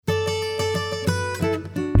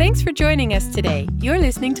Thanks for joining us today. You're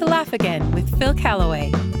listening to Laugh Again with Phil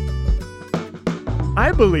Callaway.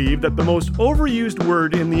 I believe that the most overused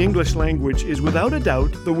word in the English language is without a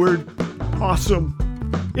doubt the word awesome.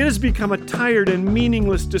 It has become a tired and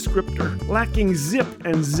meaningless descriptor, lacking zip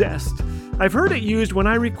and zest. I've heard it used when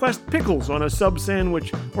I request pickles on a sub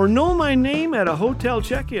sandwich or know my name at a hotel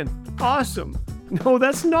check-in. Awesome. No,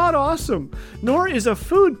 that's not awesome, nor is a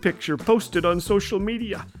food picture posted on social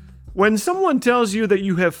media. When someone tells you that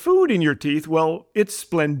you have food in your teeth, well, it's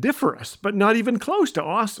splendiferous, but not even close to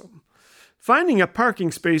awesome. Finding a parking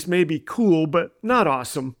space may be cool, but not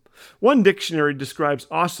awesome. One dictionary describes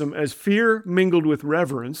awesome as fear mingled with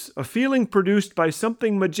reverence, a feeling produced by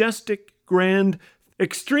something majestic, grand,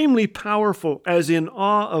 extremely powerful, as in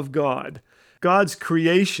awe of God. God's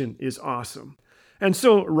creation is awesome. And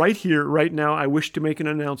so, right here, right now, I wish to make an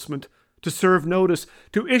announcement, to serve notice,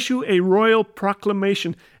 to issue a royal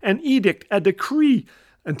proclamation, an edict, a decree.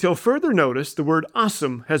 Until further notice, the word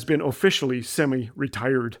awesome has been officially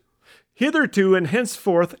semi-retired. Hitherto and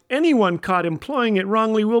henceforth, anyone caught employing it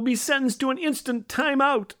wrongly will be sentenced to an instant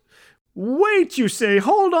timeout. Wait, you say,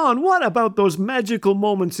 hold on, what about those magical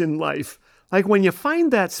moments in life? Like when you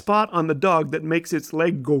find that spot on the dog that makes its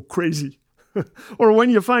leg go crazy. Or when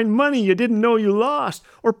you find money you didn't know you lost.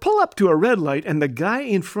 Or pull up to a red light and the guy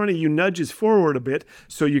in front of you nudges forward a bit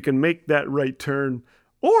so you can make that right turn.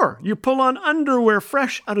 Or you pull on underwear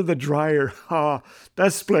fresh out of the dryer.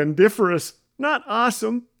 That's splendiferous, not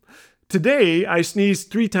awesome. Today, I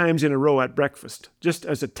sneezed 3 times in a row at breakfast, just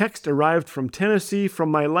as a text arrived from Tennessee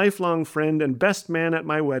from my lifelong friend and best man at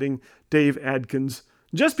my wedding, Dave Adkins.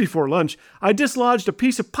 Just before lunch, I dislodged a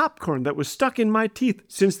piece of popcorn that was stuck in my teeth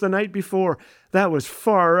since the night before. That was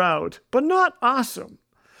far out, but not awesome.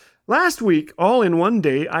 Last week, all in one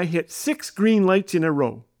day, I hit 6 green lights in a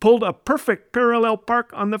row, pulled a perfect parallel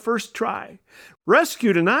park on the first try,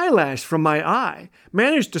 rescued an eyelash from my eye,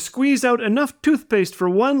 managed to squeeze out enough toothpaste for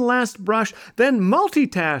one last brush, then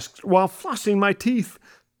multitasked while flossing my teeth.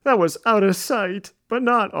 That was out of sight, but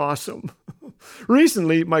not awesome.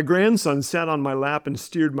 Recently, my grandson sat on my lap and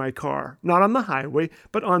steered my car, not on the highway,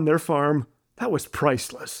 but on their farm. That was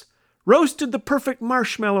priceless. Roasted the perfect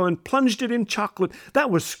marshmallow and plunged it in chocolate.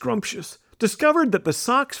 That was scrumptious. Discovered that the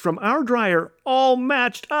socks from our dryer all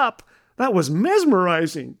matched up. That was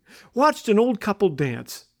mesmerizing. Watched an old couple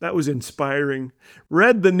dance. That was inspiring.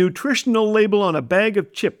 Read the nutritional label on a bag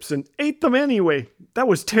of chips and ate them anyway. That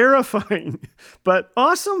was terrifying. But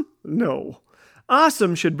awesome? No.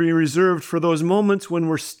 Awesome should be reserved for those moments when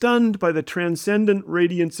we're stunned by the transcendent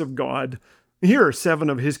radiance of God. Here are 7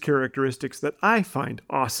 of his characteristics that I find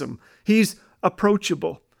awesome. He's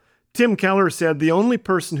approachable. Tim Keller said the only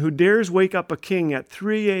person who dares wake up a king at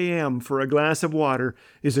 3 a.m. for a glass of water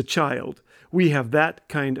is a child. We have that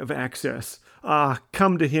kind of access.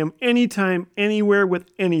 Come to him anytime, anywhere with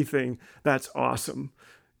anything. That's awesome.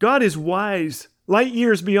 God is wise, light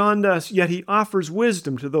years beyond us, yet he offers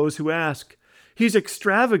wisdom to those who ask. He's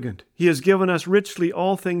extravagant. He has given us richly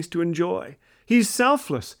all things to enjoy. He's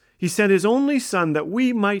selfless. He sent his only Son that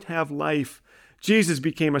we might have life. Jesus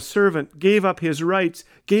became a servant, gave up his rights,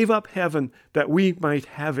 gave up heaven that we might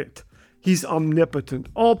have it. He's omnipotent,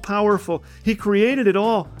 all-powerful. He created it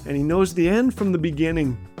all, and he knows the end from the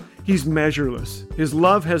beginning. He's measureless. His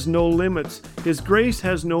love has no limits. His grace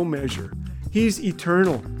has no measure. He's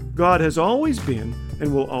eternal. God has always been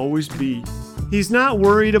and will always be. He's not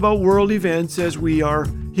worried about world events as we are.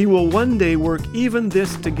 He will one day work even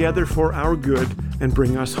this together for our good and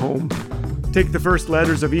bring us home. Take the first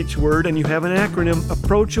letters of each word and you have an acronym: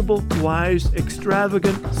 approachable, wise,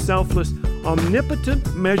 extravagant, selfless,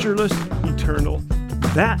 omnipotent, measureless, eternal.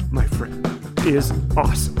 That, my friend, is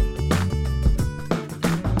awesome.